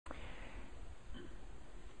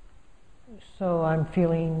So I'm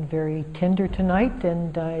feeling very tender tonight,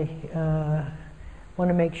 and I want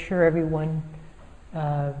to make sure everyone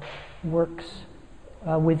works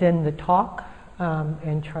within the talk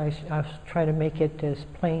and I'll try to make it as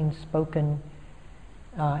plain spoken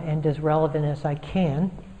and as relevant as I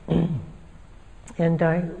can. And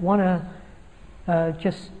I want to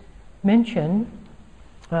just mention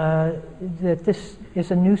that this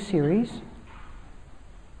is a new series,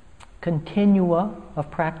 Continua of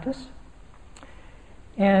Practice.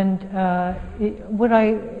 And what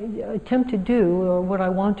I attempt to do, or what I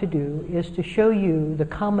want to do, is to show you the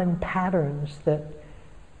common patterns that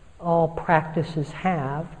all practices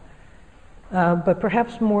have, but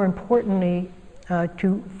perhaps more importantly,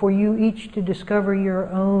 for you each to discover your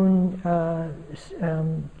own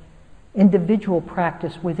individual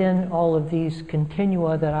practice within all of these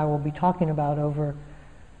continua that I will be talking about over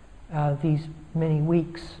these many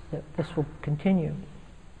weeks that this will continue.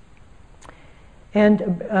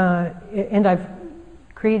 And I've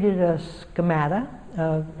created a schemata,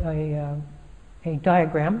 a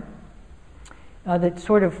diagram that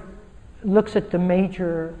sort of looks at the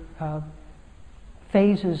major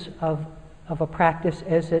phases of a practice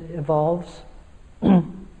as it evolves,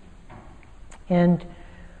 and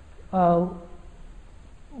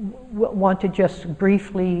want to just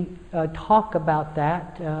briefly talk about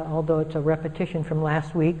that, although it's a repetition from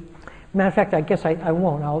last week. Matter of fact, I guess I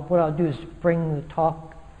won't. What I'll do is bring the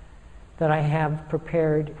talk that I have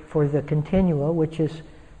prepared for the continua, which is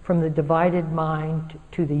from the divided mind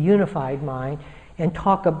to the unified mind, and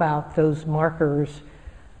talk about those markers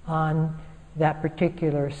on that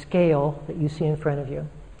particular scale that you see in front of you.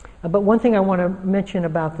 But one thing I want to mention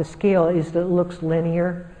about the scale is that it looks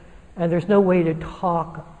linear, and there's no way to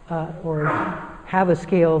talk or have a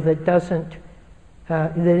scale that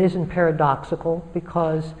isn't paradoxical,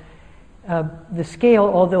 because the scale,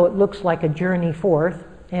 although it looks like a journey forth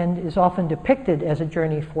and is often depicted as a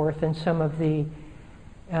journey forth in some of the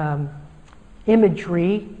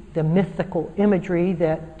imagery, the mythical imagery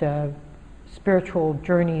that spiritual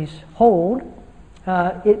journeys hold,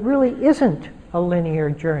 it really isn't a linear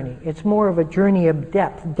journey. It's more of a journey of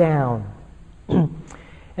depth down.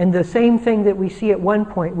 And the same thing that we see at one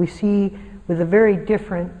point, we see with a very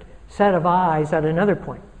different set of eyes at another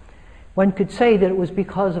point. One could say that it was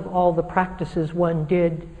because of all the practices one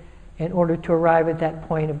did in order to arrive at that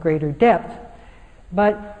point of greater depth.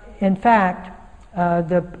 But in fact, how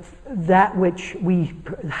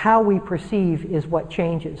we perceive is what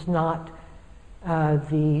changes, not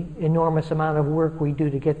the enormous amount of work we do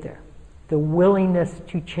to get there. The willingness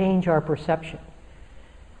to change our perception,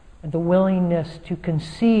 the willingness to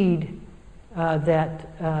concede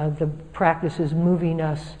that the practice is moving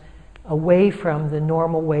us away from the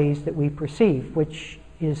normal ways that we perceive, which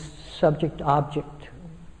is subject-object,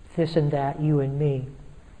 this and that, you and me,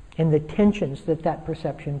 and the tensions that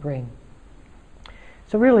perception brings.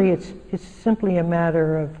 So really, it's simply a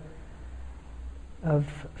matter of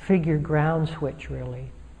figure ground switch,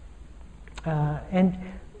 really. And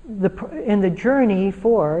the journey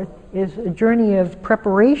forth is a journey of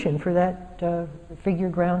preparation for that figure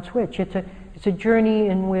ground switch. It's a journey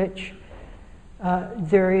in which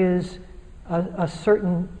there is a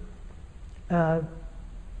certain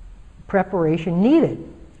preparation needed.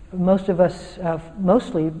 Most of us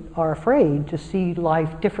mostly are afraid to see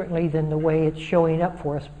life differently than the way it's showing up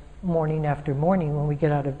for us morning after morning when we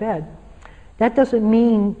get out of bed. That doesn't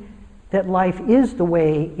mean that life is the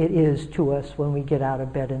way it is to us when we get out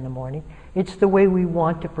of bed in the morning. It's the way we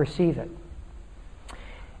want to perceive it.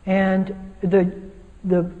 And the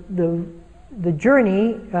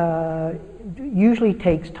journey usually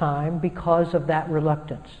takes time because of that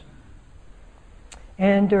reluctance.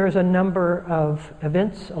 And there's a number of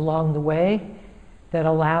events along the way that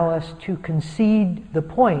allow us to concede the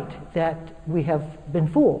point that we have been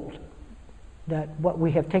fooled, that what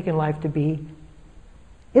we have taken life to be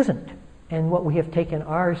isn't, and what we have taken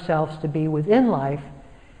ourselves to be within life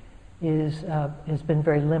has been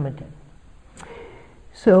very limited.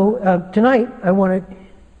 So tonight I want to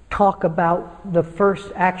talk about the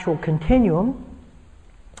first actual continuum,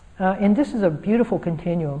 and this is a beautiful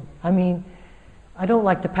continuum. I mean, I don't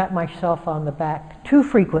like to pat myself on the back too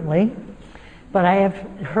frequently, but I have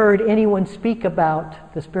heard anyone speak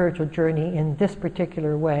about the spiritual journey in this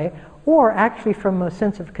particular way, or actually from a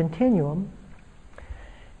sense of continuum.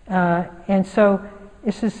 And so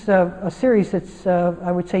this is a series that's,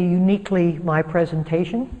 I would say, uniquely my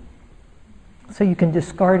presentation. So you can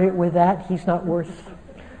discard it with that. He's not worth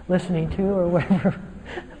listening to, or whatever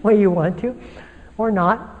way you want to, or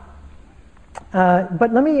not.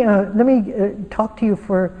 But let me talk to you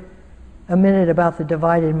for a minute about the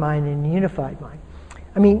divided mind and the unified mind.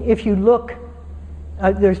 I mean, if you look,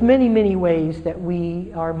 there's many, many ways that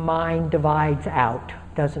our mind divides out,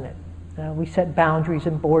 doesn't it? We set boundaries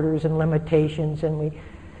and borders and limitations, and we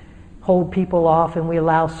hold people off, and we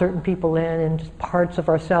allow certain people in, and parts of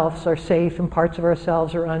ourselves are safe and parts of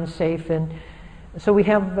ourselves are unsafe. And so we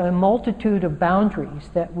have a multitude of boundaries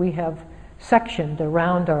that we have sectioned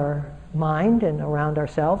around our mind and around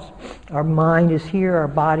ourselves. Our mind is here, our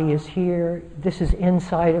body is here, this is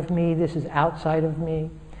inside of me, this is outside of me.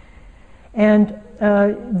 And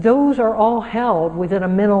those are all held within a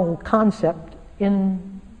mental concept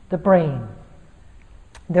in the brain.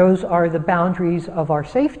 Those are the boundaries of our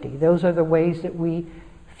safety. Those are the ways that we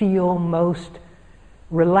feel most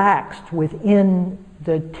relaxed within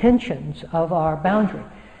the tensions of our boundary.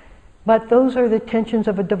 But those are the tensions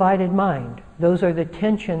of a divided mind. Those are the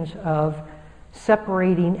tensions of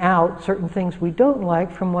separating out certain things we don't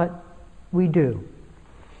like from what we do.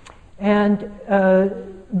 And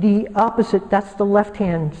the opposite, that's the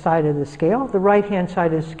left-hand side of the scale. The right-hand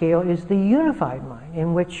side of the scale is the unified mind,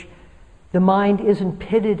 in which the mind isn't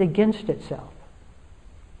pitted against itself.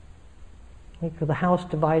 Like the house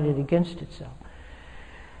divided against itself.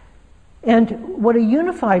 And what a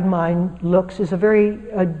unified mind looks is a very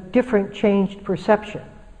different changed perception,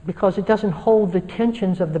 because it doesn't hold the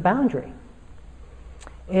tensions of the boundary.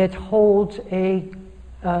 It holds if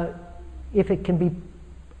it can be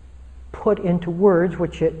put into words,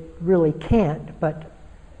 which it really can't, but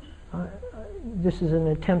this is an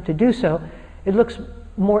attempt to do so, it looks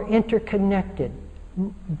more interconnected,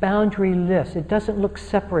 boundaryless. It doesn't look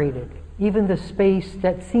separated. Even the space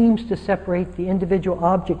that seems to separate the individual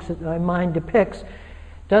objects that my mind depicts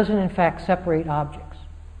doesn't in fact separate objects.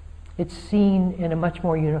 It's seen in a much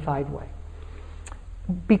more unified way.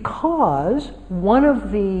 Because one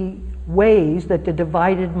of the ways that the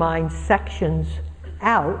divided mind sections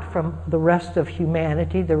out from the rest of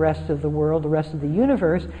humanity, the rest of the world, the rest of the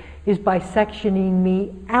universe, is by sectioning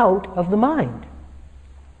me out of the mind.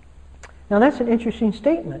 Now that's an interesting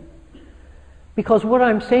statement, because what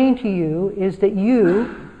I'm saying to you is that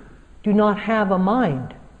you do not have a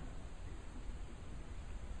mind.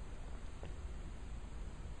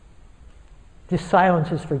 This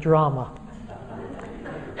silence is for drama.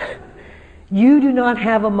 You do not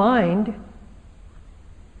have a mind.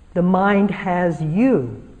 The mind has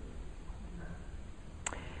you.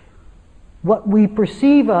 What we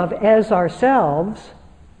perceive of as ourselves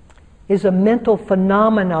is a mental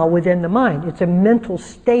phenomena within the mind. It's a mental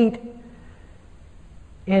state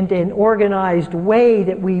and an organized way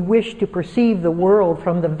that we wish to perceive the world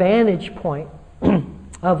from the vantage point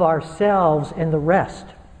of ourselves and the rest.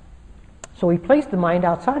 So we place the mind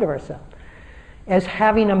outside of ourselves as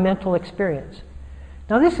having a mental experience.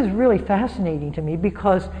 Now this is really fascinating to me,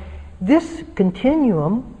 because this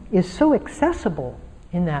continuum is so accessible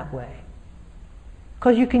in that way.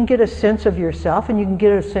 Because you can get a sense of yourself, and you can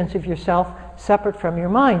get a sense of yourself separate from your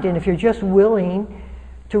mind. And if you're just willing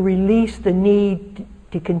to release the need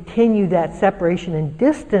to continue that separation and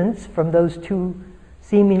distance from those two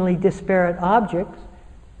seemingly disparate objects,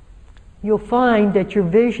 you'll find that your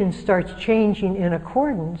vision starts changing in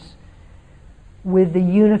accordance with the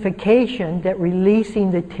unification that releasing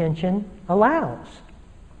the tension allows.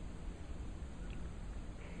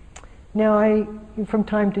 Now, I, from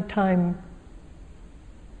time to time,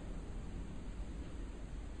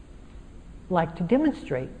 like to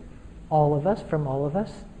demonstrate from all of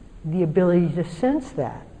us, the ability to sense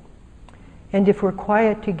that. And if we're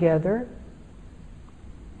quiet together,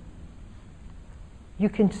 you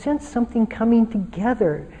can sense something coming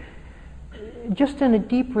together. Just in a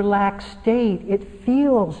deep, relaxed state, it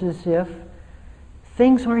feels as if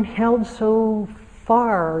things aren't held so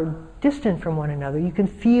far distant from one another. You can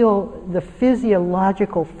feel the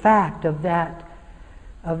physiological fact of that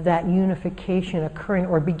unification occurring,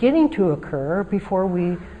 or beginning to occur, before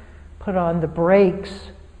we put on the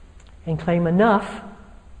brakes and claim enough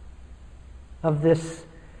of this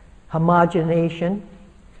homogenation.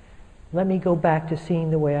 Let me go back to seeing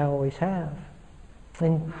the way I always have.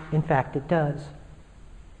 And in fact, it does.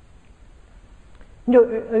 I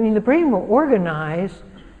mean, the brain will organize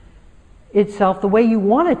itself the way you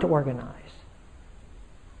want it to organize.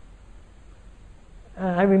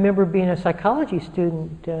 I remember being a psychology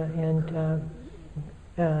student and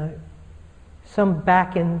some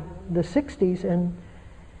back in the 60s, and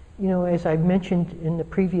as I mentioned in the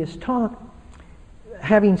previous talk,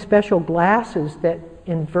 having special glasses that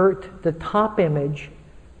invert the top image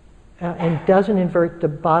and doesn't invert the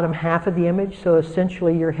bottom half of the image, so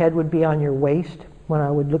essentially your head would be on your waist. When I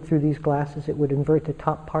would look through these glasses, it would invert the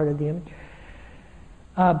top part of the image.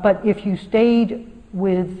 But if you stayed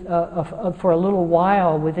with for a little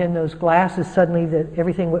while within those glasses, suddenly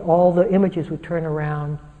all the images would turn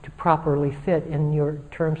around to properly fit in your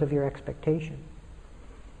terms of your expectation.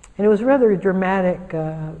 And it was rather a dramatic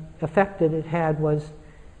effect that it had, was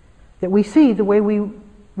that we see the way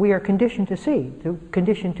we are conditioned to see,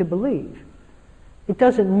 conditioned to believe. It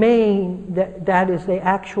doesn't mean that that is the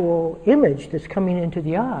actual image that's coming into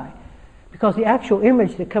the eye, because the actual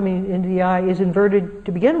image that's coming into the eye is inverted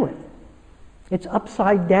to begin with. It's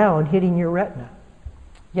upside down, hitting your retina.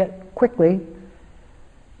 Yet quickly,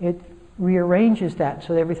 it rearranges that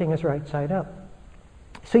so that everything is right side up.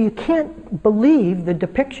 So you can't believe the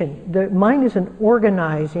depiction. The mind is an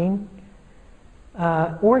organizing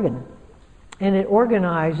organ, and it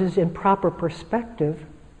organizes in proper perspective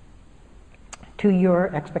to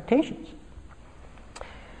your expectations.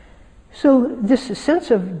 So this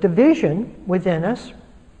sense of division within us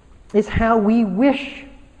is how we wish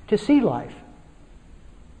to see life.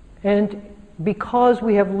 And because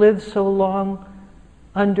we have lived so long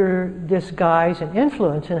under this guise and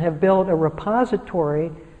influence and have built a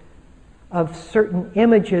repository of certain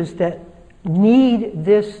images that need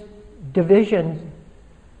this division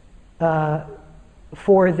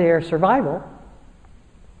for their survival,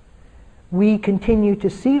 we continue to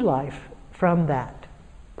see life from that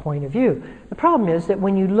point of view. The problem is that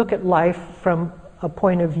when you look at life from a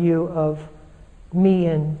point of view of me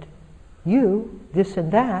and you, this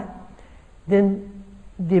and that, then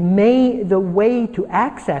the way to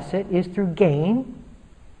access it is through gain,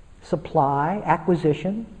 supply,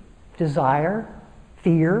 acquisition, desire,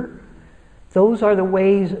 fear. Those are the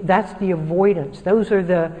ways, that's the avoidance. Those are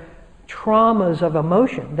the traumas of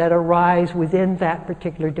emotion that arise within that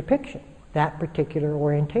particular depiction, that particular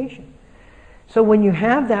orientation. So when you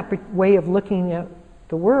have that way of looking at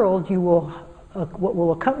the world, you will, what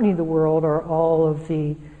will accompany the world are all of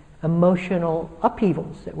the emotional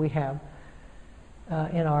upheavals that we have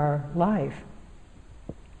in our life.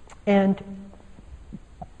 And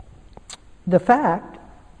the fact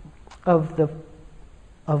of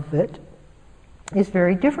it is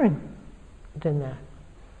very different than that.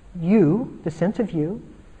 You, the sense of you,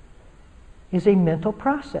 is a mental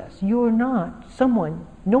process. You are not someone,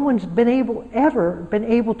 no one's ever been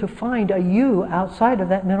able to find a you outside of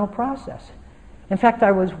that mental process. In fact,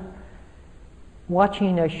 I was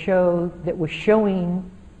watching a show that was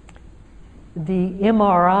showing the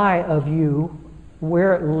MRI of you,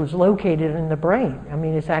 where it was located in the brain. I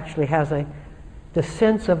mean, it actually has the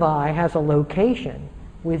sense of I has a location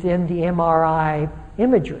within the MRI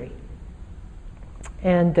imagery.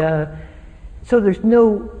 And so there's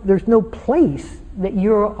no place that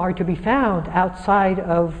you are to be found outside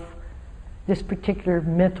of this particular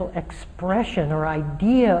mental expression or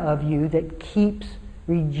idea of you that keeps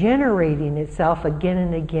regenerating itself again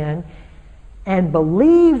and again, and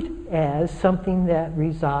believed as something that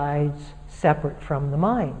resides separate from the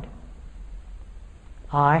mind.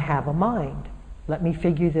 I have a mind. Let me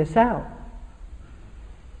figure this out.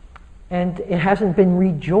 And it hasn't been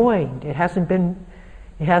rejoined. It hasn't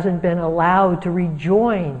been allowed to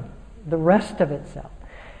rejoin the rest of itself.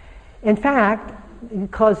 In fact,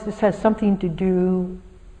 because this has something to do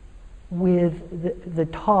with the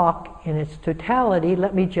talk in its totality,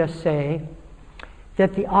 let me just say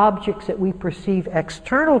that the objects that we perceive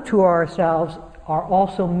external to ourselves are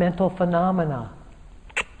also mental phenomena.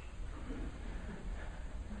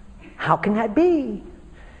 How can that be?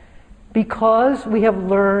 Because we have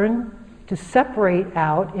learned to separate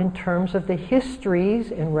out in terms of the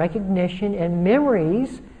histories and recognition and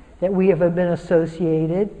memories that we have been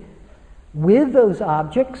associated with those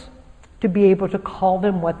objects to be able to call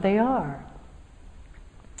them what they are.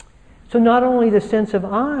 So not only the sense of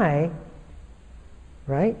I,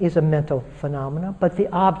 right, is a mental phenomena, but the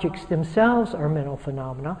objects themselves are mental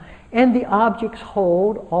phenomena, and the objects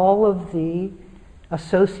hold all of the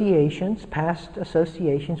associations, past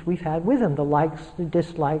associations we've had with them, the likes, the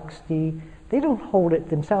dislikes, they don't hold it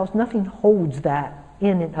themselves. Nothing holds that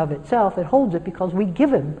in and of itself. It holds it because we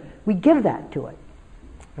give that to it,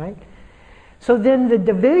 right? So then the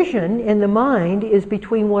division in the mind is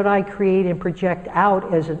between what I create and project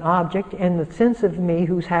out as an object and the sense of me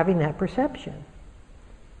who's having that perception.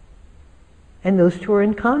 And those two are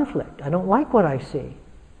in conflict. I don't like what I see.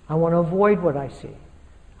 I want to avoid what I see.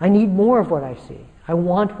 I need more of what I see. I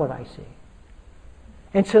want what I see.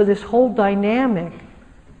 And so this whole dynamic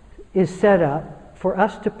is set up for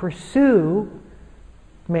us to pursue,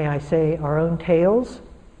 may I say, our own tails,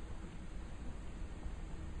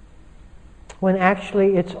 when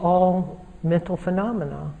actually it's all mental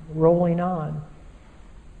phenomena rolling on.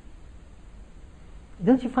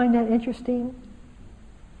 Don't you find that interesting?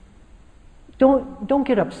 Don't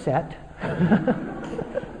get upset.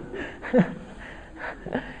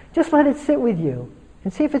 Just let it sit with you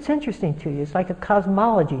and see if it's interesting to you. It's like a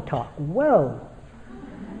cosmology talk. Whoa.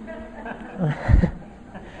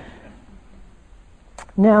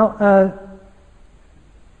 Now,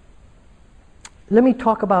 let me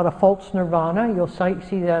talk about a false nirvana. You'll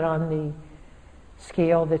see that on the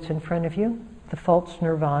scale that's in front of you. The false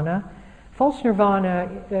nirvana. False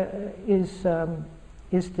nirvana is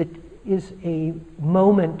a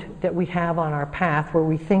moment that we have on our path where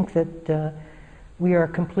we think that we are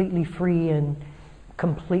completely free and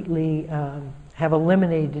completely have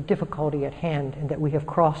eliminated the difficulty at hand, and that we have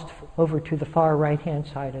crossed over to the far right-hand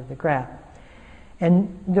side of the graph.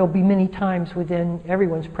 And there'll be many times within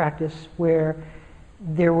everyone's practice where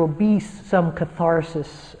there will be some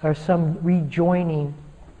catharsis or some rejoining.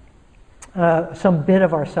 Some bit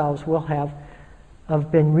of ourselves will have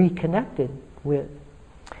been reconnected with.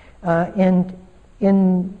 And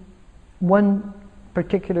in one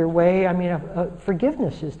particular way, I mean,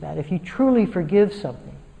 forgiveness is that. If you truly forgive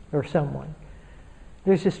something or someone,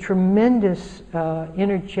 there's this tremendous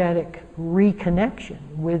energetic reconnection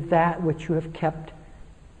with that which you have kept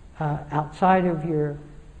outside of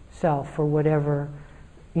yourself for whatever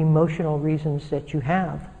emotional reasons that you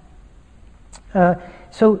have.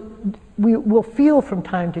 So we will feel from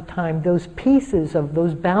time to time those pieces of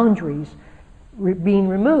those boundaries being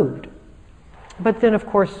removed. But then, of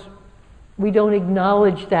course, we don't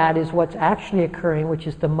acknowledge that as what's actually occurring, which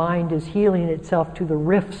is the mind is healing itself to the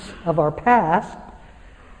rifts of our past.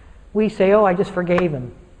 We say, oh, I just forgave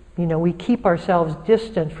him. You know, we keep ourselves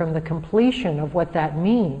distant from the completion of what that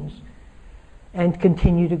means and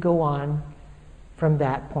continue to go on from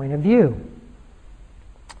that point of view.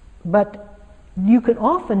 But you can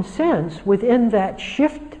often sense within that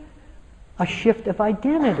shift a shift of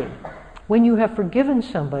identity. When you have forgiven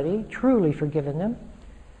somebody, truly forgiven them,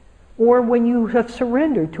 or when you have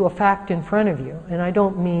surrendered to a fact in front of you, and I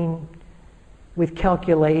don't mean with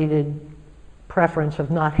calculated preference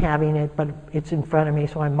of not having it, but it's in front of me,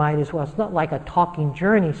 so I might as well. It's not like a talking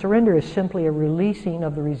journey. Surrender is simply a releasing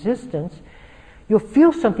of the resistance. You'll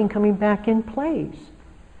feel something coming back in place.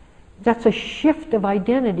 That's a shift of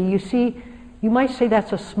identity. You see, you might say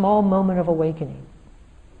that's a small moment of awakening.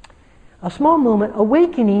 A small moment,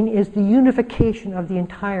 awakening is the unification of the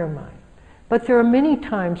entire mind. But there are many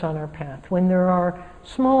times on our path when there are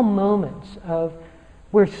small moments of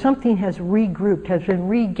where something has regrouped, has been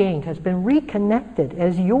regained, has been reconnected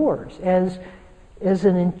as yours, as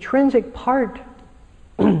an intrinsic part.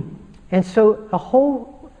 And so a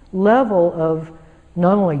whole level of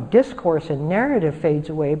not only discourse and narrative fades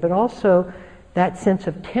away, but also that sense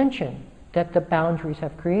of tension that the boundaries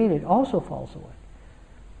have created also falls away.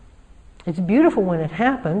 It's beautiful when it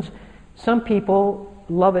happens. Some people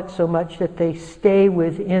love it so much that they stay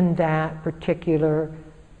within that particular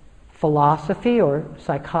philosophy or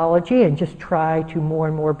psychology and just try to more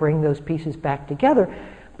and more bring those pieces back together.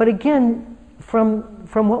 But again, from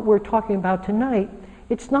what we're talking about tonight,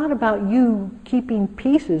 it's not about you keeping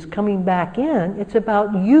pieces coming back in. It's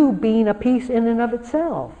about you being a piece in and of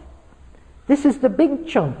itself. This is the big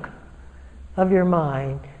chunk of your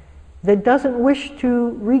mind that doesn't wish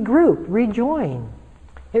to regroup, rejoin.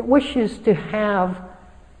 It wishes to have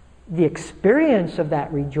the experience of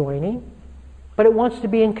that rejoining, but it wants to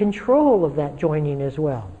be in control of that joining as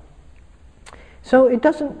well. So it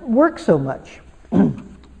doesn't work so much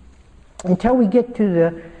until we get to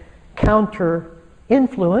the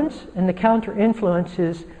counter-influence, and the counter-influence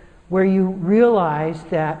is where you realize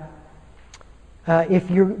that if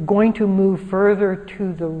you're going to move further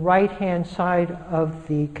to the right-hand side of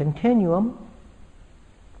the continuum,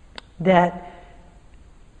 that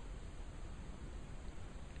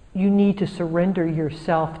you need to surrender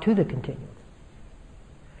yourself to the continuum.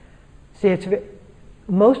 See,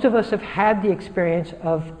 most of us have had the experience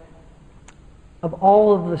of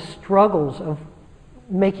all of the struggles of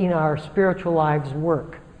making our spiritual lives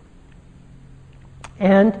work.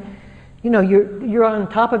 And you know, you're on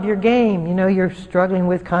top of your game. You know, you're struggling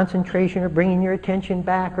with concentration or bringing your attention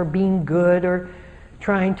back or being good or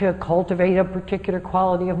trying to cultivate a particular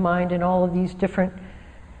quality of mind and all of these different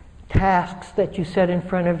tasks that you set in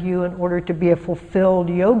front of you in order to be a fulfilled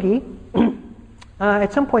yogi.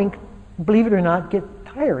 At some point, believe it or not, get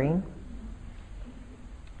tiring.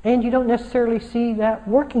 And you don't necessarily see that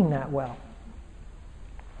working that well.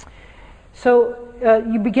 So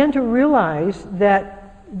you begin to realize that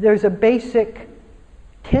there's a basic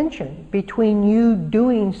tension between you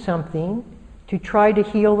doing something to try to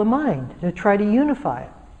heal the mind, to try to unify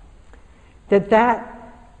it.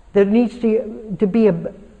 That there needs to be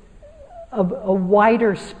a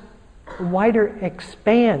wider wider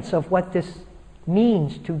expanse of what this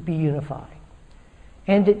means to be unified.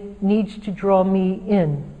 And it needs to draw me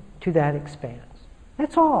in to that expanse.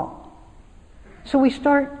 That's all. So we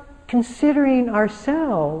start considering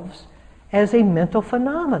ourselves as a mental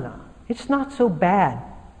phenomena. It's not so bad.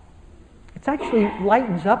 It actually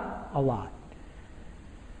lightens up a lot.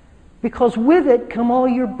 Because with it come all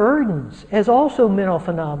your burdens as also mental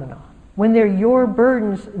phenomena. When they're your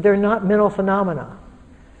burdens, they're not mental phenomena.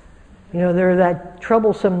 They're that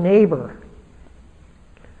troublesome neighbor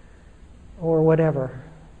or whatever.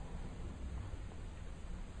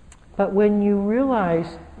 But when you realize,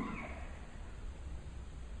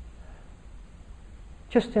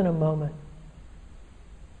 just in a moment,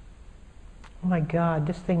 oh my God,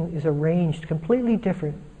 this thing is arranged completely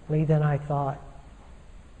differently than I thought.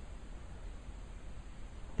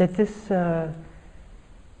 That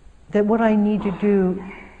that what I need to do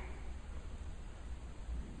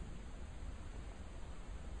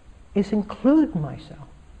is include myself.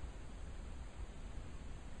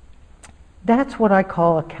 That's what I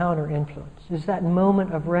call a counter-influence, is that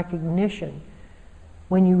moment of recognition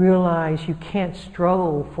when you realize you can't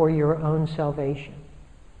struggle for your own salvation.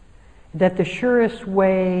 That the surest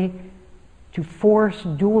way to force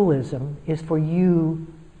dualism is for you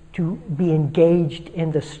to be engaged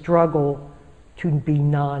in the struggle to be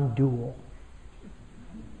non-dual.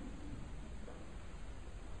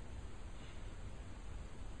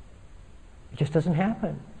 It just doesn't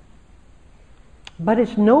happen. But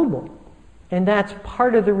it's noble. And that's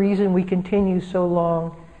part of the reason we continue so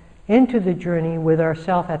long into the journey with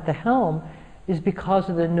ourself at the helm, is because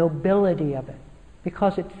of the nobility of it.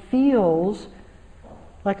 Because it feels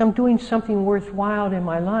like I'm doing something worthwhile in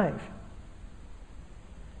my life.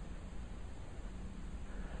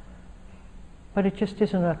 But it just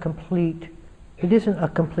isn't a complete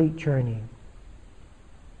journey.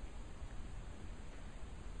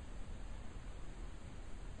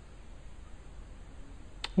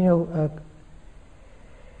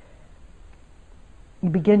 You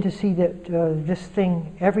begin to see that this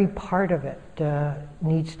thing, every part of it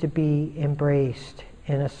needs to be embraced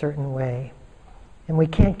in a certain way. And we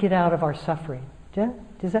can't get out of our suffering.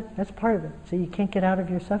 That's part of it. So you can't get out of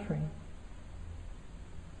your suffering.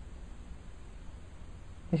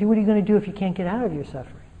 You see, what are you going to do if you can't get out of your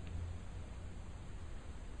suffering?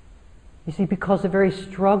 You see, because the very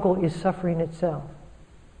struggle is suffering itself.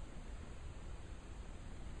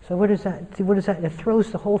 So what is that? See, what is that? It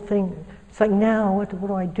throws the whole thing. It's like, now, what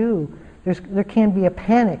do I do? There can be a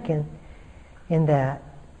panic in that.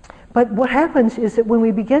 But what happens is that when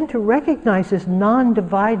we begin to recognize this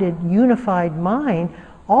non-divided, unified mind,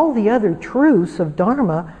 all the other truths of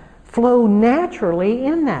Dharma flow naturally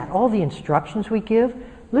in that. All the instructions we give,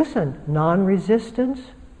 listen, non-resistance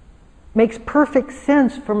makes perfect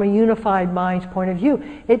sense from a unified mind's point of view.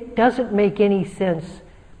 It doesn't make any sense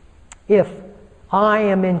if I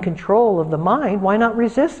am in control of the mind. Why not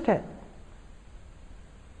resist it?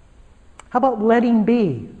 How about letting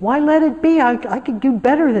be? Why let it be? I can do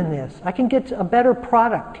better than this. I can get a better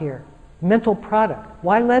product here, mental product.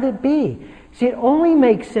 Why let it be? See, it only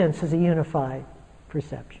makes sense as a unified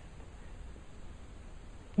perception.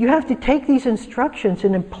 You have to take these instructions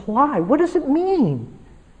and apply. What does it mean?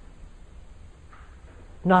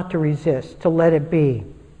 Not to resist, to let it be.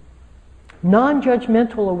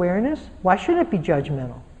 Non-judgmental awareness, why should it be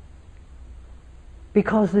judgmental?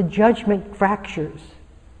 Because the judgment fractures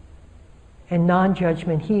and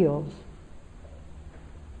non-judgment heals.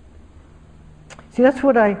 See, that's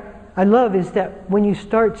what I love, is that when you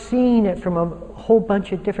start seeing it from a whole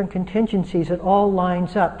bunch of different contingencies, it all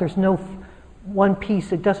lines up. There's no one piece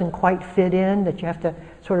that doesn't quite fit in, that you have to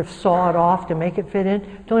sort of saw it off to make it fit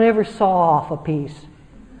in. Don't ever saw off a piece.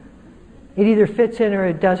 It either fits in or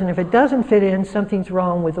it doesn't. If it doesn't fit in, something's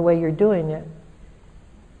wrong with the way you're doing it.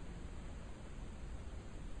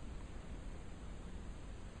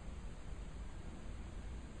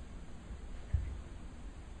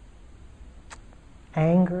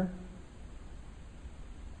 Anger.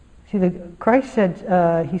 See, Christ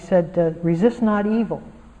said, he said, resist not evil.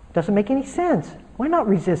 Doesn't make any sense. Why not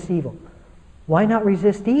resist evil? Why not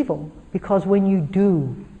resist evil? Because when you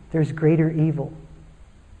do, there's greater evil.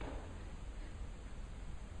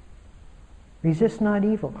 Resist not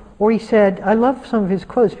evil. Or he said, I love some of his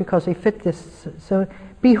quotes because they fit this. So,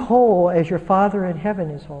 be whole as your Father in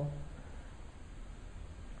heaven is whole.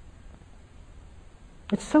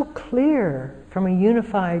 It's so clear from a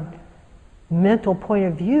unified mental point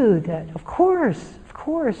of view that, of course,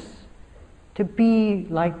 to be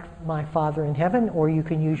like my Father in heaven, or you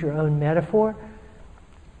can use your own metaphor,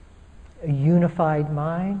 a unified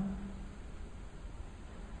mind.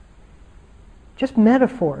 just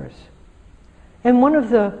metaphors. And one of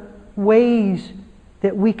the ways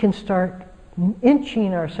that we can start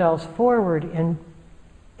inching ourselves forward in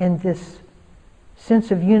this sense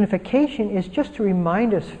of unification is just to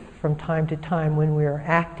remind us from time to time when we are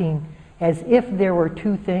acting as if there were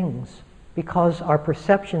two things, because our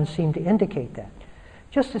perceptions seem to indicate that.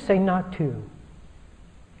 Just to say, not two.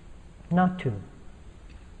 Not two.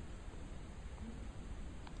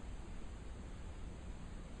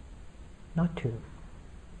 Not two.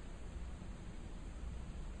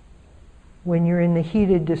 When you're in the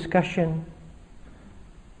heated discussion,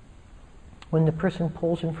 when the person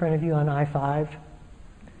pulls in front of you on I-5,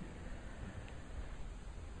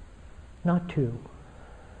 not two.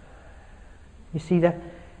 You see that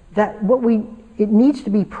what it needs to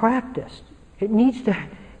be practiced. We need to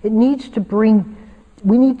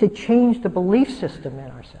change the belief system in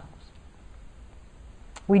ourselves.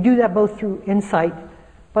 We do that both through insight,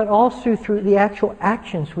 but also through the actual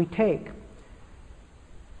actions we take.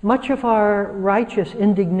 Much of our righteous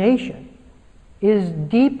indignation is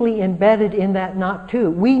deeply embedded in that not two.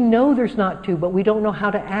 We know there's not two, but we don't know how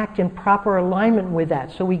to act in proper alignment with that.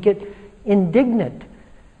 So we get indignant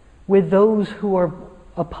with those who are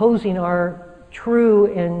opposing our true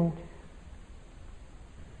and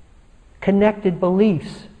connected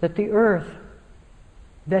beliefs that the earth,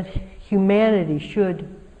 that humanity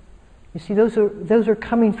should. You see, those are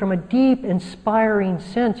coming from a deep, inspiring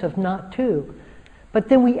sense of not two. But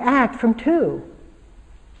then we act from two.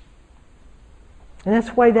 And that's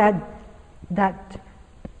why that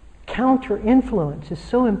counter influence is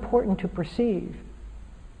so important to perceive.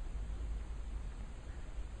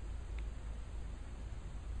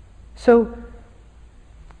 So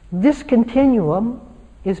this continuum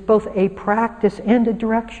is both a practice and a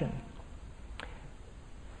direction.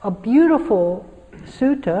 A beautiful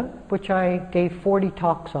sutta, which I gave 40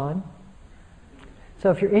 talks on. So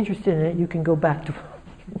if you're interested in it, you can go back to,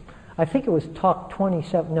 I think it was talk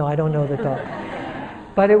 27, no, I don't know the talk.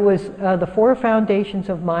 But it was the 4 foundations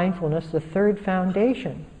of mindfulness, the 3rd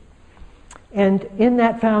foundation. And in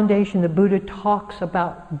that foundation, the Buddha talks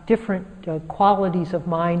about different qualities of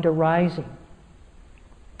mind arising.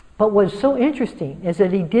 But what's so interesting is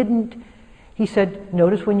that he said,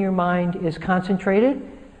 notice when your mind is concentrated,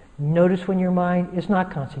 notice when your mind is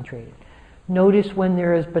not concentrated. Notice when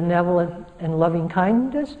there is benevolent and loving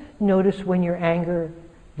kindness, notice when you're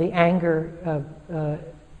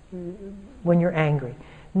when you're angry.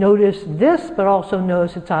 Notice this, but also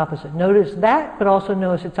notice its opposite. Notice that, but also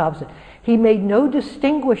notice its opposite. He made no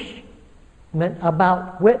distinguishment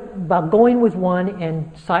about going with one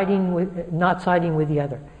and not siding with the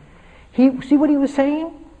other. See what he was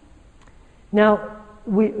saying? Now,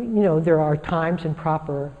 there are times and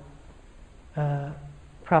proper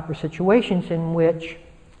situations in which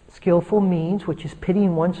skillful means, which is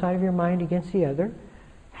pitting one side of your mind against the other,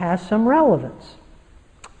 has some relevance.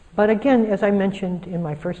 But again, as I mentioned in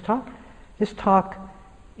my first talk, this talk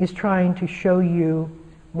is trying to show you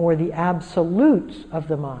more the absolutes of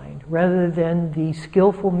the mind rather than the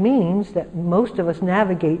skillful means that most of us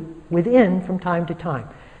navigate within from time to time.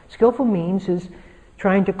 Skillful means is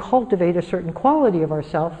trying to cultivate a certain quality of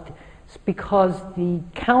ourselves because the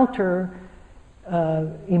counter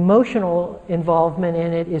emotional involvement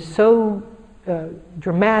in it is so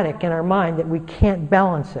dramatic in our mind that we can't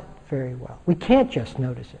balance it very well. We can't just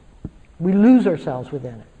notice it. We lose ourselves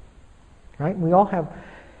within it. Right? We all have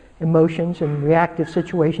emotions and reactive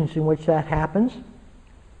situations in which that happens.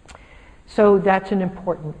 So that's an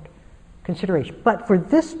important consideration. But for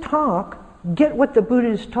this talk, get what the Buddha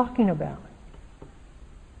is talking about.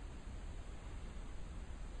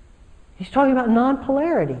 He's talking about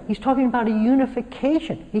non-polarity. He's talking about a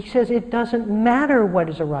unification. He says it doesn't matter what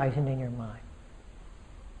is arising in your mind.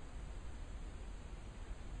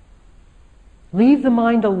 Leave the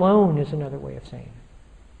mind alone is another way of saying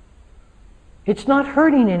it. It's not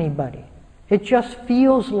hurting anybody. It just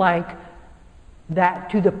feels like that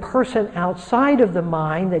to the person outside of the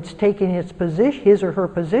mind that's taking his or her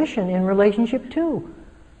position in relationship to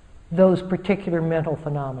those particular mental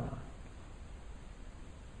phenomena.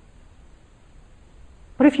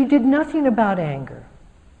 But if you did nothing about anger,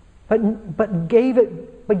 but gave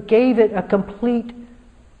it a complete,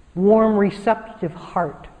 warm, receptive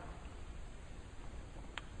heart,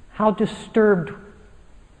 how disturbed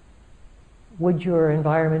would your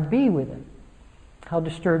environment be with it? How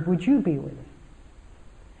disturbed would you be with it?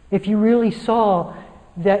 If you really saw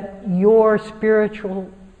that your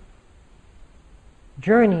spiritual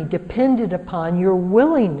journey depended upon your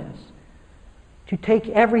willingness to take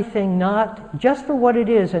everything not just for what it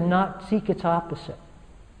is and not seek its opposite.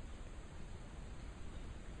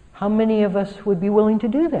 How many of us would be willing to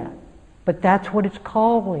do that? But that's what it's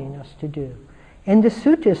calling us to do. And the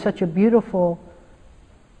sutta is such a beautiful,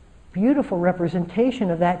 beautiful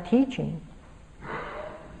representation of that teaching.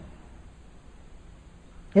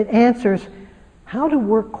 It answers how to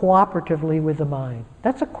work cooperatively with the mind.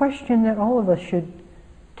 That's a question that all of us should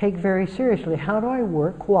take very seriously. How do I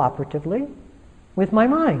work cooperatively with my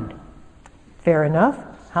mind? Fair enough.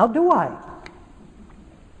 How do I?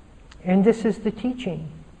 And this is the teaching.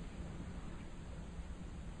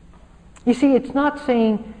 You see, it's not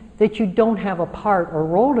saying that you don't have a part or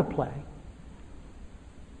role to play.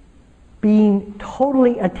 Being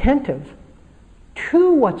totally attentive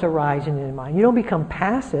to what's arising in the mind. You don't become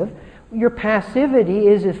passive. Your passivity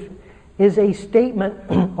is a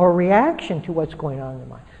statement or reaction to what's going on in the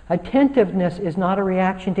mind. Attentiveness is not a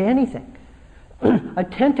reaction to anything.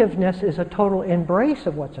 Attentiveness is a total embrace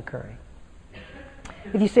of what's occurring.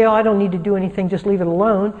 If you say, oh, I don't need to do anything, just leave it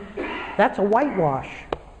alone, that's a whitewash.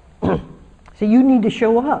 So you need to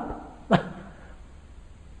show up.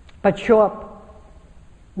 But show up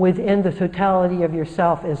within the totality of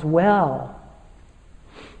yourself as well.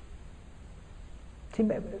 See,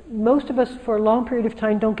 most of us for a long period of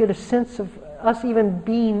time don't get a sense of us even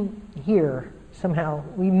being here somehow.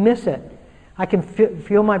 We miss it. I can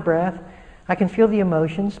feel my breath. I can feel the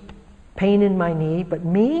emotions, pain in my knee, but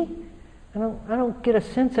me? I don't get a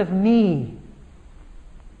sense of me.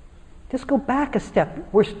 Just go back a step.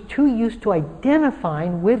 We're too used to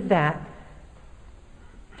identifying with that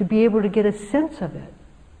to be able to get a sense of it.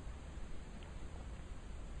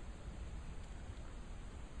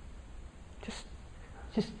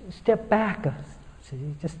 Just step back.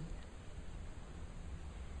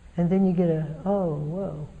 And then you get oh,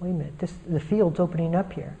 whoa, wait a minute. The field's opening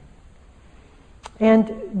up here.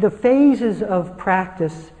 And the phases of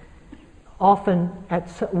practice, often at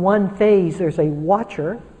one phase there's a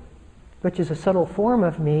watcher, which is a subtle form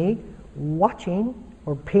of me watching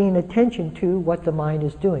or paying attention to what the mind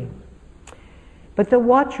is doing. But the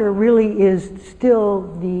watcher really is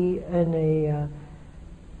still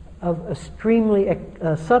of extremely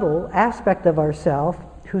subtle aspect of ourself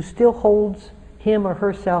who still holds him or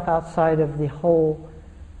herself outside of the whole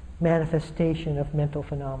manifestation of mental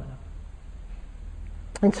phenomena.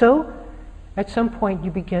 And so, at some point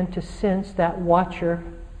you begin to sense that watcher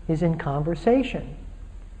is in conversation,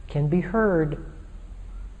 can be heard.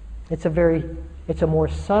 It's a more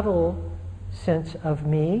subtle sense of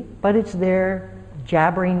me, but it's there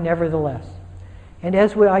jabbering nevertheless. And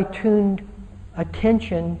as I tuned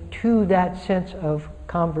attention to that sense of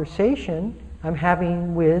conversation I'm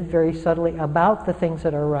having with very subtly about the things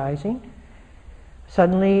that are arising,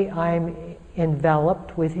 suddenly I'm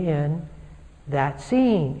enveloped within that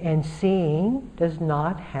seeing. And seeing does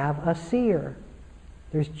not have a seer.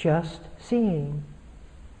 There's just seeing.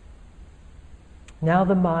 Now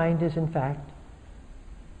the mind is in fact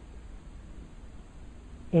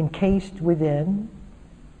encased within,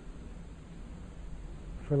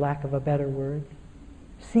 for lack of a better word,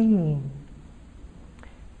 seeing.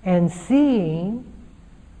 And seeing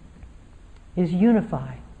is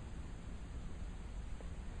unified.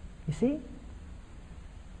 You see?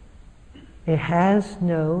 It has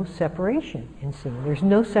no separation in seeing. There's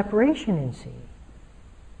no separation in seeing.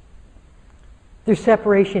 There's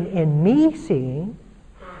separation in me seeing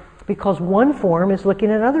because one form is looking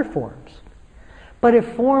at other forms. But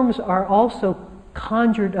if forms are also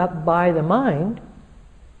conjured up by the mind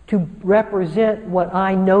to represent what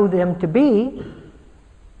I know them to be,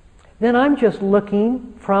 then I'm just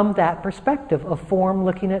looking from that perspective of form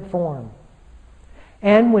looking at form.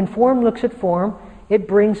 And when form looks at form, it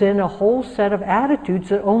brings in a whole set of attitudes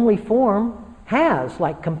that only form has,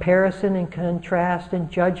 like comparison and contrast and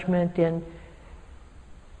judgment and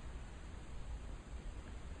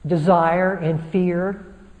desire and fear.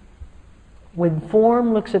 When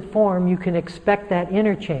form looks at form, you can expect that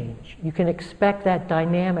interchange. You can expect that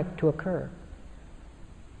dynamic to occur.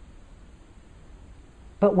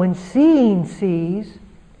 But when seeing sees,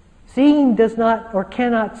 seeing does not or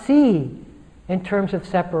cannot see in terms of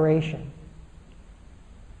separation.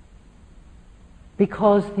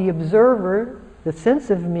 Because the observer, the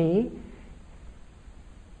sense of me,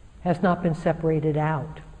 has not been separated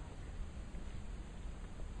out.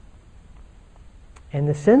 And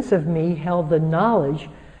the sense of me held the knowledge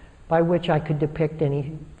by which I could depict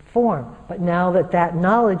any form. But now that that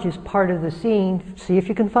knowledge is part of the seeing, see if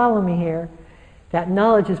you can follow me here, that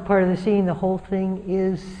knowledge is part of the seeing, the whole thing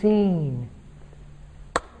is seen.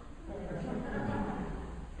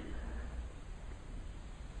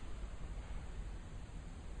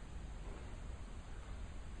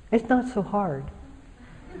 It's not so hard.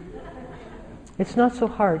 It's not so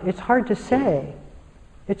hard. It's hard to say.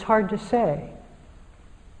 It's hard to say.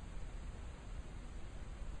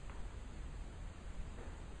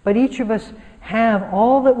 But each of us have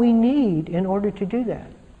all that we need in order to do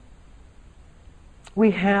that. We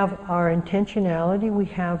have our intentionality, we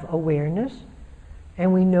have awareness,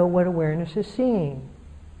 and we know what awareness is seeing.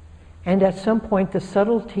 And at some point, the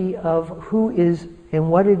subtlety of who is and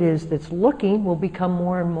what it is that's looking will become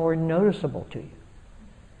more and more noticeable to you.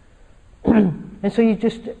 And so you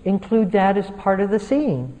just include that as part of the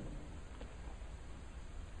seeing.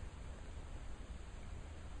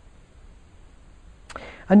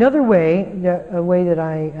 Another way, a way that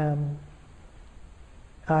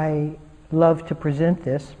I love to present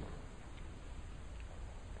this,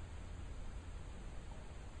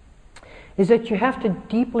 is that you have to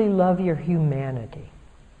deeply love your humanity.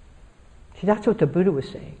 See, that's what the Buddha was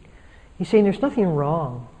saying. He's saying there's nothing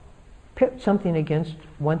wrong. Pit something against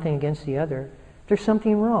one thing against the other. There's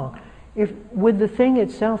something wrong. If with the thing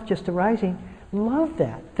itself just arising, love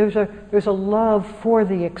that. There's a love for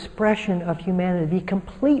the expression of humanity. The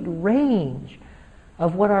complete range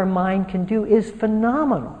of what our mind can do is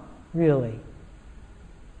phenomenal, really.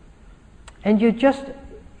 And you just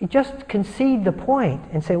concede the point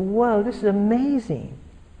and say, whoa, this is amazing.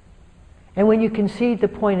 And when you concede the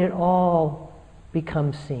point, it all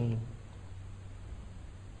becomes seen.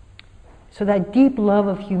 So that deep love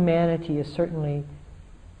of humanity is certainly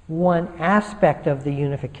one aspect of the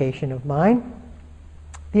unification of mind.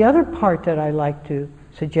 The other part that I like to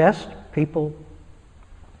suggest people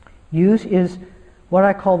use is what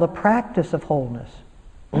I call the practice of wholeness.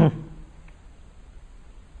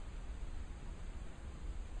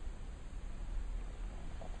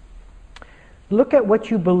 Look at what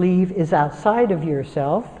you believe is outside of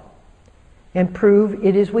yourself and prove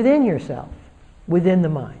it is within yourself, within the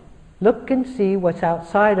mind. Look and see what's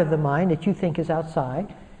outside of the mind that you think is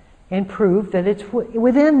outside and prove that it's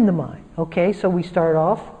within the mind. Okay, so we start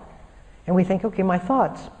off and we think, okay, my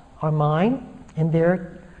thoughts are mine and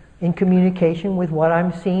they're in communication with what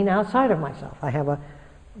I'm seeing outside of myself. I have a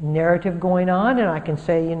narrative going on and I can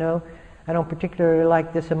say, I don't particularly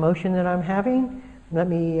like this emotion that I'm having. Let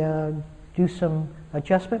me do some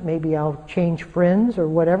adjustment. Maybe I'll change friends or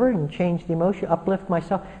whatever and change the emotion, uplift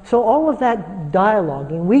myself. So all of that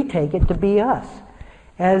dialoguing, we take it to be us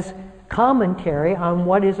as commentary on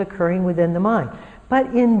what is occurring within the mind.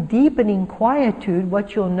 But in deepening quietude,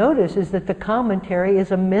 what you'll notice is that the commentary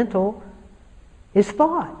is is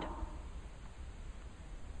thought.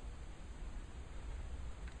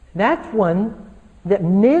 That's one that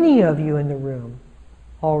many of you in the room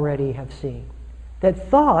already have seen. That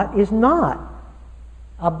thought is not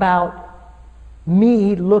about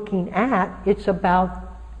me looking at, it's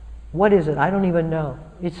about, what is it? I don't even know.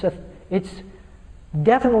 It's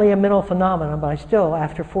definitely a mental phenomenon, but I still,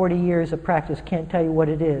 after 40 years of practice, can't tell you what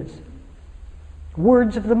it is.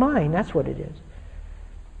 Words of the mind, that's what it is.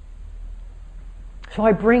 So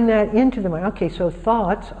I bring that into the mind. Okay, so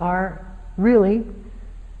thoughts are really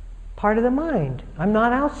part of the mind. I'm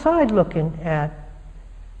not outside looking at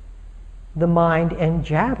the mind and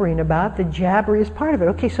jabbering about. The jabber is part of it.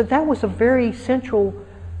 Okay, so that was a very central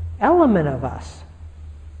element of us.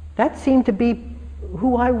 That seemed to be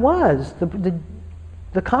who I was,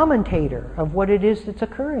 the commentator of what it is that's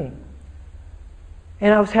occurring.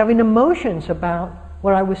 And I was having emotions about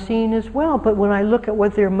what I was seeing as well. But when I look at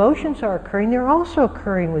what their emotions are occurring, they're also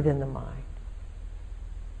occurring within the mind.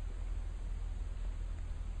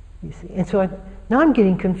 You see, and so now I'm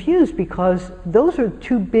getting confused because those are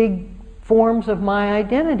two big forms of my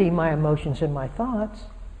identity, my emotions and my thoughts.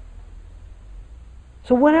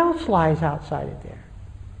 So what else lies outside of there?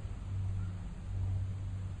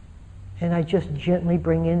 And I just gently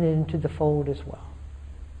bring it into the fold as well.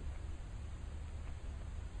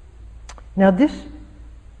 Now this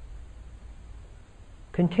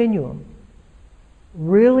continuum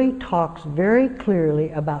really talks very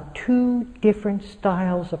clearly about two different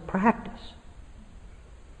styles of practice.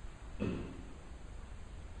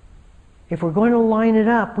 If we're going to line it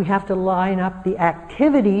up, we have to line up the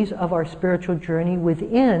activities of our spiritual journey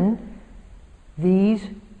within these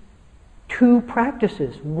two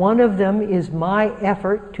practices. One of them is my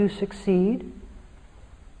effort to succeed,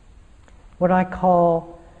 what I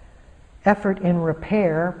call effort in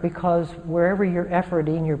repair, because wherever you're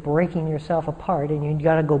efforting, you're breaking yourself apart and you've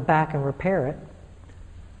got to go back and repair it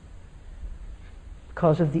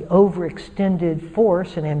because of the overextended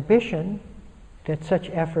force and ambition that such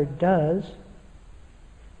effort does.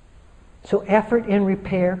 So effort in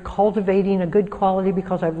repair, cultivating a good quality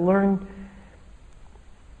because I've learned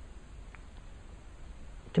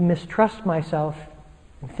to mistrust myself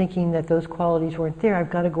and thinking that those qualities weren't there.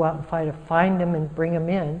 I've got to go out and find them and bring them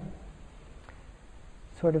in.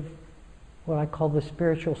 Sort of what I call the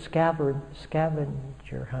spiritual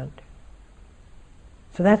scavenger hunt.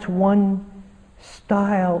 So that's one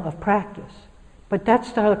style of practice. But that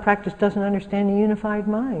style of practice doesn't understand the unified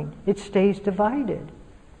mind. It stays divided.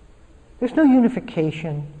 There's no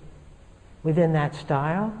unification within that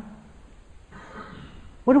style.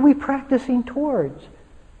 What are we practicing towards?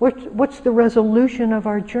 What's the resolution of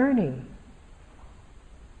our journey?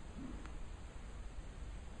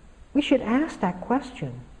 We should ask that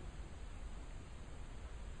question.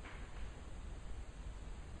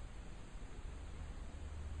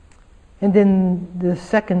 And then the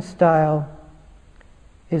second style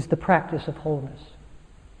is the practice of wholeness.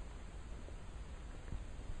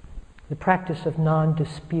 The practice of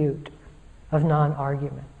non-dispute, of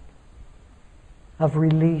non-argument, of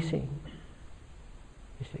releasing.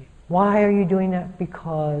 You see, why are you doing that?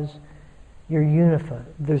 Because you're unified.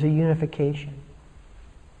 There's a unification.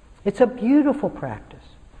 It's a beautiful practice.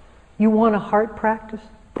 You want a heart practice?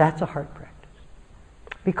 That's a heart practice.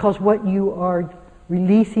 Because what you are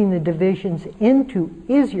releasing the divisions into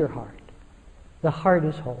is your heart. The heart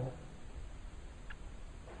is whole.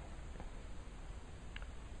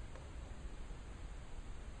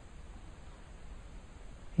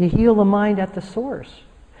 You heal the mind at the source.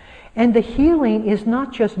 And the healing is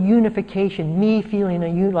not just unification, me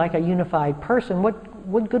feeling like a unified person.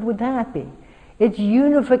 What good would that be? It's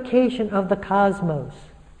unification of the cosmos.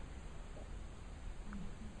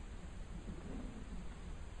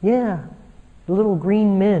 Yeah, the little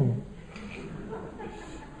green men.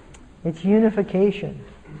 It's unification.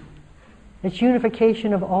 It's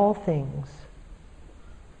unification of all things.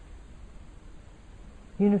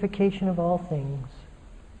 Unification of all things.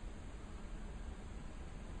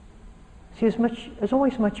 See, it's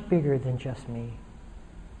always much bigger than just me.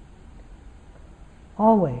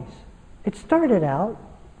 Always. It started out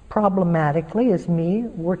problematically as me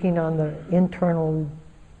working on the internal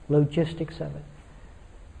logistics of it.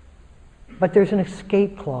 But there's an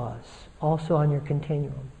escape clause also on your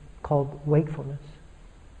continuum called wakefulness,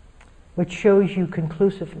 which shows you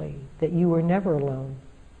conclusively that you were never alone,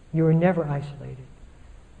 you were never isolated,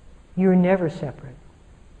 you were never separate.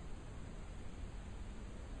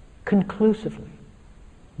 Conclusively,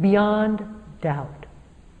 beyond doubt.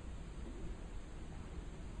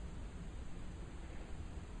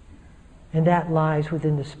 And that lies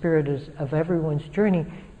within the spirit of everyone's journey,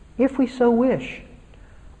 if we so wish.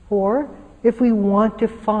 Or if we want to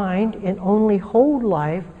find and only hold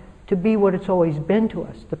life to be what it's always been to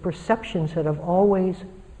us, the perceptions that have always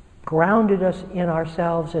grounded us in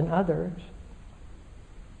ourselves and others,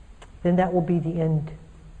 then that will be the end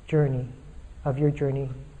journey of your journey.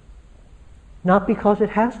 Not because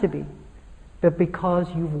it has to be, but because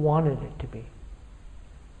you've wanted it to be.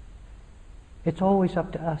 It's always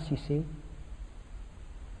up to us, you see.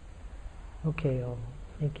 Okay,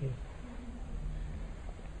 thank you.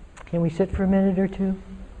 Can we sit for a minute or two?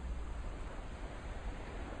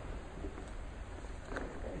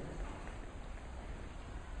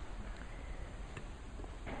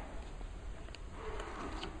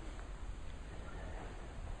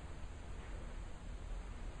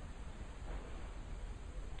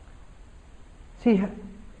 See,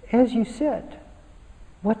 as you sit,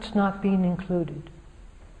 what's not being included?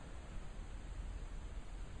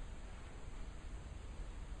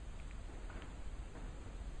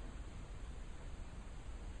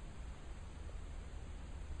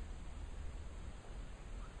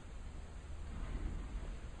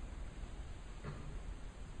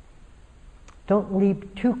 Don't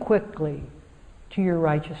leap too quickly to your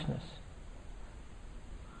righteousness.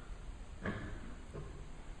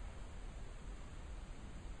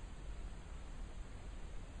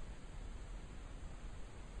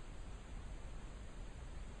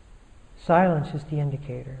 Silence is the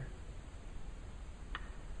indicator.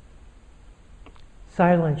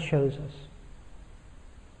 Silence shows us.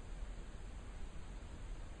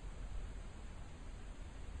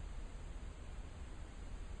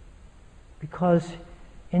 Because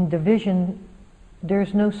in division,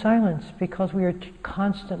 there's no silence, because we are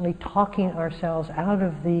constantly talking ourselves out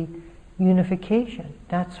of the unification.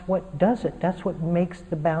 That's what does it. That's what makes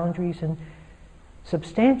the boundaries and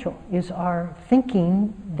substantial, is our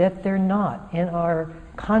thinking that they're not, and our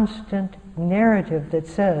constant narrative that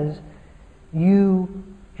says, you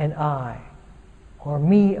and I, or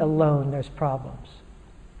me alone, there's problems.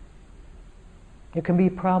 There can be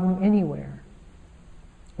a problem anywhere,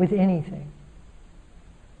 with anything.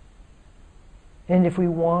 And if we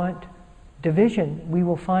want division, we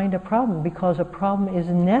will find a problem, because a problem is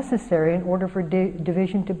necessary in order for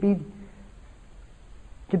division to be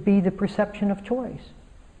the perception of choice.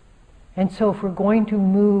 And so if we're going to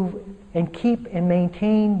move and keep and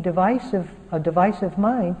maintain a divisive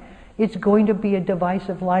mind, it's going to be a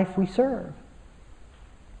divisive life we serve.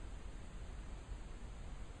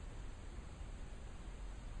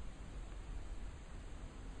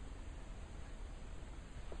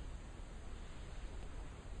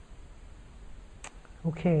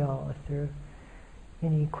 Okay, all. If there are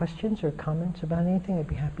any questions or comments about anything, I'd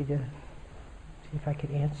be happy to see if I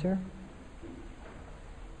could answer.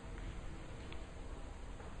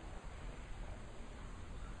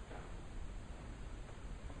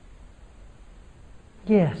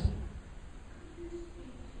 Yes. Could you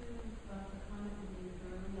speak to the comment you made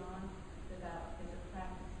early on about it's a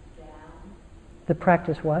practice down? The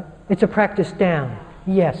practice what? It's a practice down.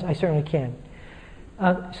 Yes, I certainly can.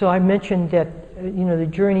 So I mentioned that the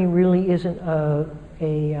journey really isn't a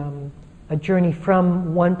journey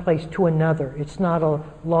from one place to another. It's not a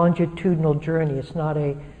longitudinal journey. It's not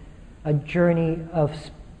a journey of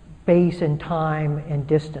space and time and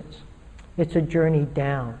distance. It's a journey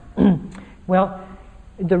down. Well,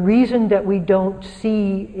 the reason that we don't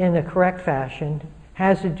see in a correct fashion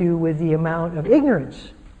has to do with the amount of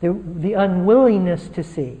ignorance, the unwillingness to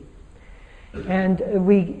see. And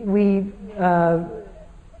we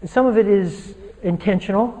some of it is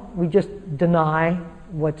intentional. We just deny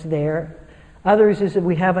what's there. Others is that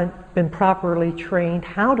we haven't been properly trained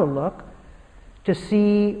how to look to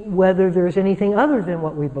see whether there's anything other than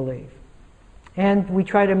what we believe. And we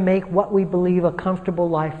try to make what we believe a comfortable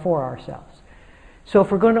life for ourselves. So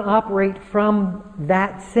if we're going to operate from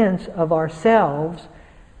that sense of ourselves,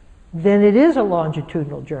 then it is a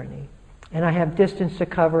longitudinal journey. And I have distance to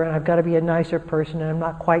cover, and I've got to be a nicer person, and I'm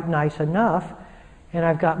not quite nice enough, and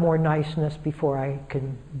I've got more niceness before I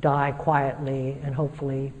can die quietly and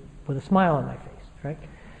hopefully with a smile on my face, right?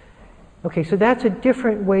 Okay, so that's a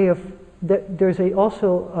different way of, there's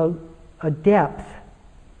also a depth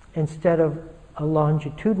instead of a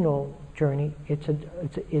longitudinal journey. It's a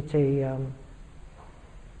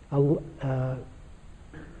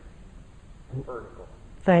vertical.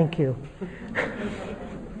 Thank you.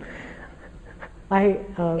 I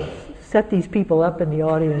set these people up in the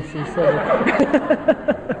audience and said,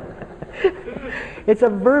 it's a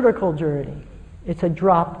vertical journey. It's a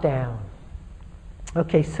drop down.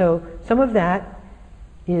 Okay, so some of that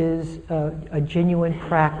is a genuine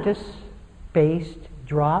practice-based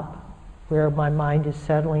drop, where my mind is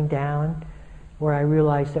settling down, where I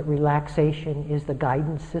realize that relaxation is the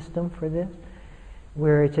guidance system for this,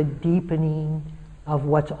 where it's a deepening of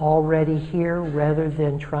what's already here rather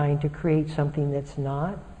than trying to create something that's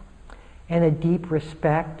not, and a deep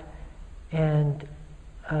respect and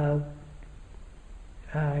a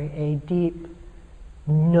deep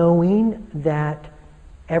knowing that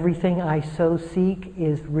everything I so seek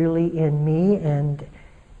is really in me, and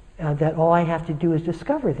that all I have to do is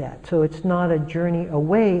discover that. So it's not a journey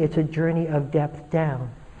away, it's a journey of depth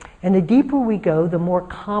down. And the deeper we go, the more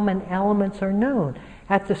common elements are known.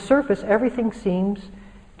 At the surface, everything seems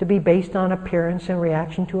to be based on appearance and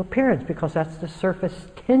reaction to appearance, because that's the surface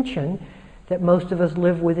tension that most of us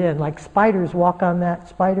live within. Like spiders walk on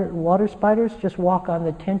that, water spiders just walk on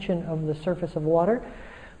the tension of the surface of water.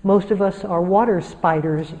 Most of us are water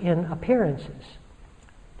spiders in appearances.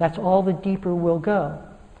 That's all the deeper we'll go.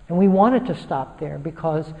 And we want it to stop there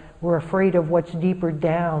because we're afraid of what's deeper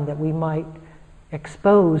down that we might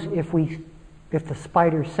expose if the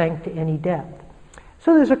spider sank to any depth.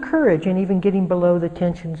 So there's a courage in even getting below the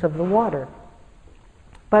tensions of the water.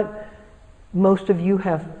 But most of you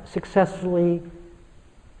have successfully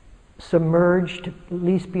submerged at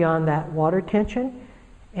least beyond that water tension,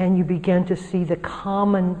 and you begin to see the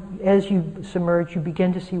common, as you submerge, you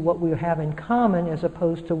begin to see what we have in common as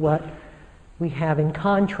opposed to what we have in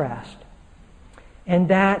contrast. And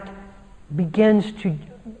that begins to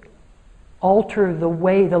alter the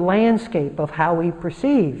landscape of how we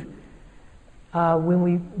perceive. When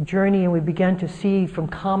we journey and we begin to see from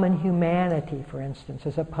common humanity, for instance,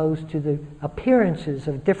 as opposed to the appearances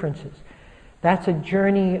of differences. That's a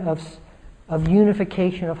journey of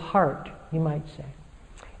unification of heart, you might say.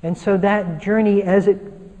 And so that journey, as it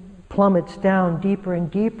plummets down deeper and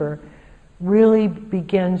deeper, really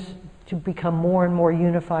begins to become more and more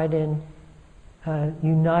unified and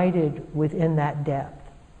united within that depth.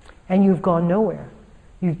 And you've gone nowhere.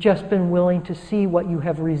 You've just been willing to see what you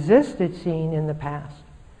have resisted seeing in the past.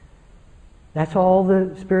 That's all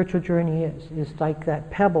the spiritual journey is. It's like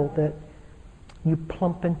that pebble that you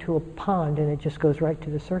plump into a pond and it just goes right to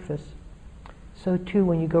the surface. so too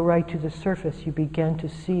when you go right to the surface, you begin to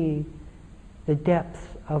see the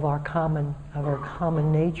depth of our common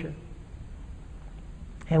nature.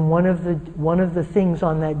 And one of the things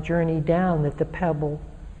on that journey down that the pebble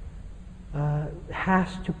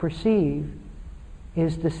has to perceive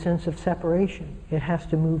is the sense of separation. It has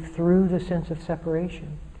to move through the sense of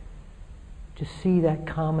separation to see that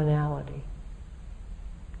commonality.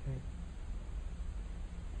 Okay.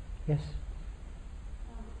 Yes?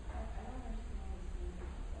 I don't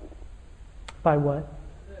understand By what?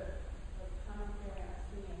 the commentary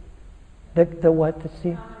on seeing. The what? The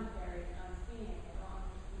see? Commentary on seeing. I don't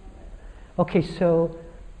understand it. Okay, so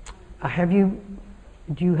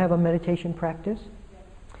do you have a meditation practice?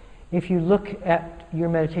 If you look at your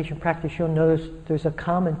meditation practice, you'll notice there's a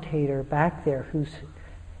commentator back there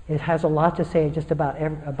it has a lot to say just about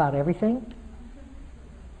everything.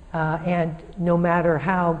 And no matter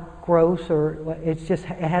how gross or it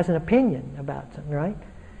has an opinion about something, right?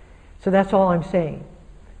 So that's all I'm saying.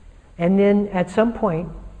 And then at some point,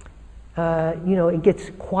 it gets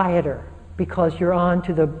quieter because you're on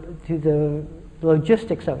to the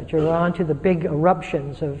logistics of it. You're on to the big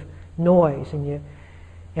eruptions of noise,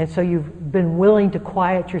 and so you've been willing to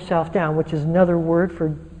quiet yourself down, which is another word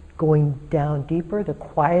for going down deeper. The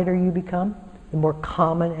quieter you become, the more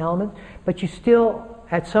common element. But you still,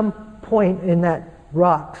 at some point in that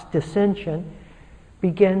rock's descension,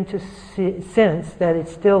 begin to sense that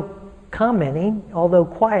it's still commenting, although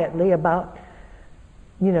quietly, about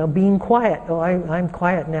being quiet. Oh, I'm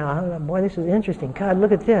quiet now. Boy, this is interesting. God,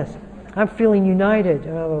 look at this. I'm feeling united.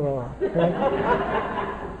 Blah, blah, blah, right?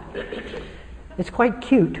 It's quite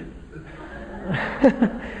cute.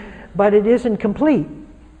 But it isn't complete.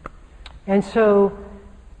 And so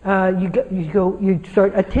you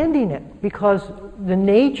start attending it, because the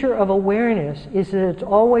nature of awareness is that it's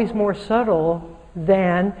always more subtle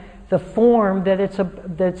than the form that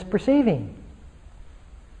that's perceiving.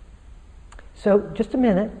 So just a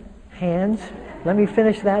minute, hands, let me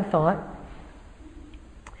finish that thought.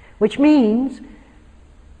 Which means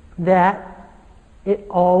that it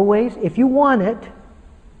always, if you want it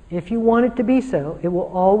to be so, it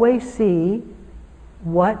will always see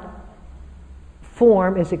what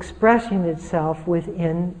form is expressing itself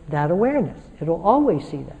within that awareness. It'll always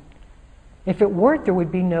see that. If it weren't, there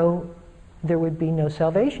would be no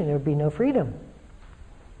salvation, there would be no freedom.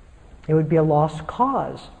 It would be a lost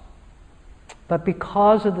cause. But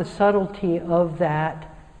because of the subtlety of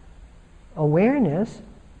that awareness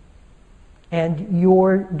and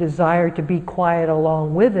your desire to be quiet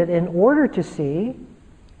along with it in order to see,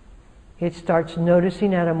 it starts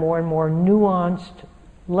noticing at a more and more nuanced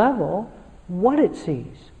level what it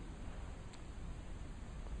sees,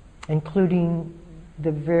 including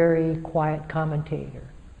the very quiet commentator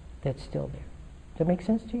that's still there. Does that make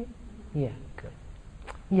sense to you? Yeah, good.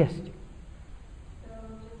 Yes, dear. So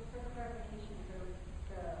just for clarification,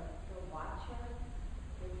 the watcher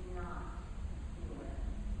is not the awareness.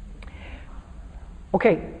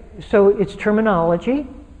 Okay, so it's terminology.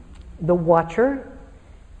 The watcher,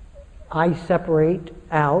 I separate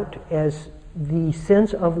out as the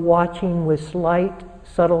sense of watching with slight,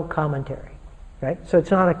 subtle commentary, right? So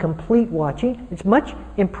it's not a complete watching. It's much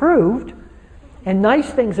improved, and nice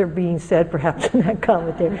things are being said, perhaps, in that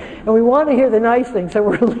commentary. And we want to hear the nice things. So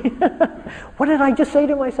what did I just say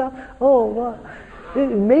to myself? Oh, well,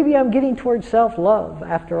 maybe I'm getting towards self-love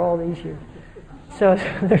after all these years. So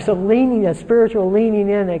there's a spiritual leaning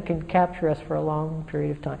in that can capture us for a long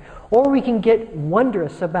period of time. Or we can get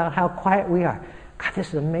wondrous about how quiet we are. God, this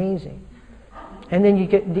is amazing. And then you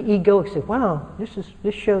get the egoic say, wow,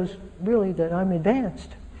 this shows really that I'm advanced.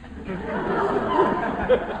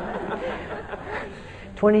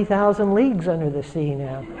 20,000 leagues under the sea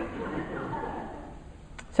now.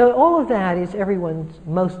 So all of that is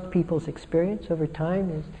most people's experience over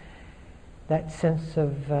time, is that sense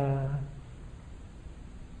of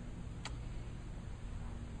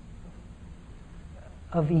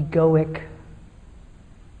egoic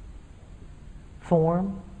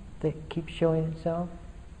form that keeps showing itself.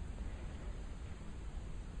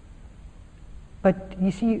 But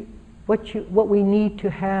you see, what we need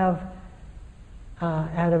to have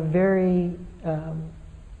at the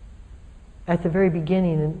very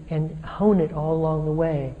beginning and hone it all along the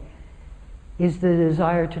way is the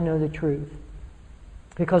desire to know the truth.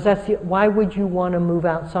 Because why would you want to move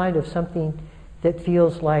outside of something that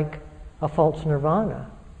feels like a false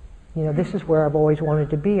nirvana? This is where I've always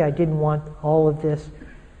wanted to be. I didn't want all of this.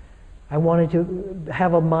 I wanted to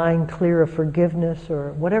have a mind clear of forgiveness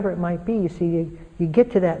or whatever it might be. You see, you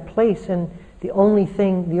get to that place, and the only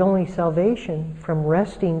salvation from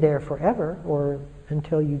resting there forever or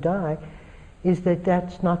until you die is that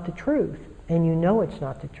that's not the truth, and you know it's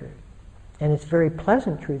not the truth. And it's very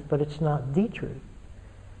pleasant truth, but it's not the truth.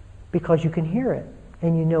 Because you can hear it,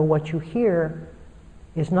 and you know what you hear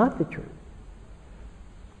is not the truth.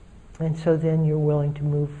 And so then you're willing to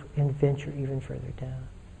move and venture even further down.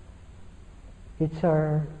 It's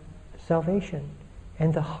our salvation.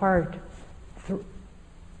 And the heart,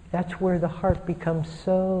 that's where the heart becomes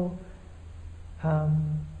so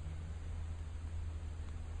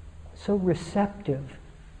so receptive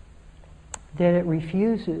that it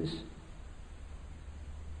refuses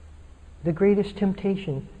the greatest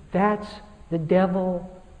temptation. That's the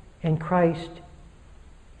devil and Christ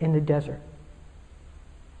in the desert,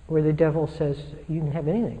 where the devil says, you can have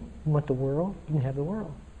anything. You want the world? You can have the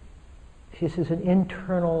world. This is an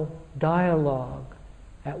internal dialogue.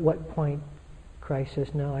 At what point Christ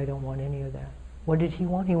says, no, I don't want any of that. What did he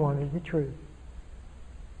want? He wanted the truth.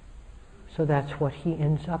 So that's what he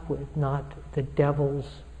ends up with, not the devil's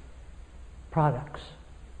products.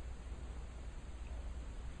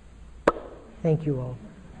 Thank you all.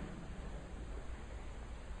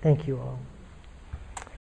 Thank you all.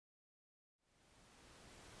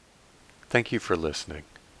 Thank you for listening.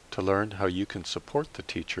 To learn how you can support the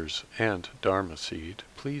teachers and Dharma Seed,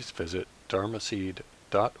 please visit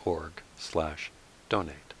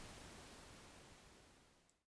dharmaseed.org/donate.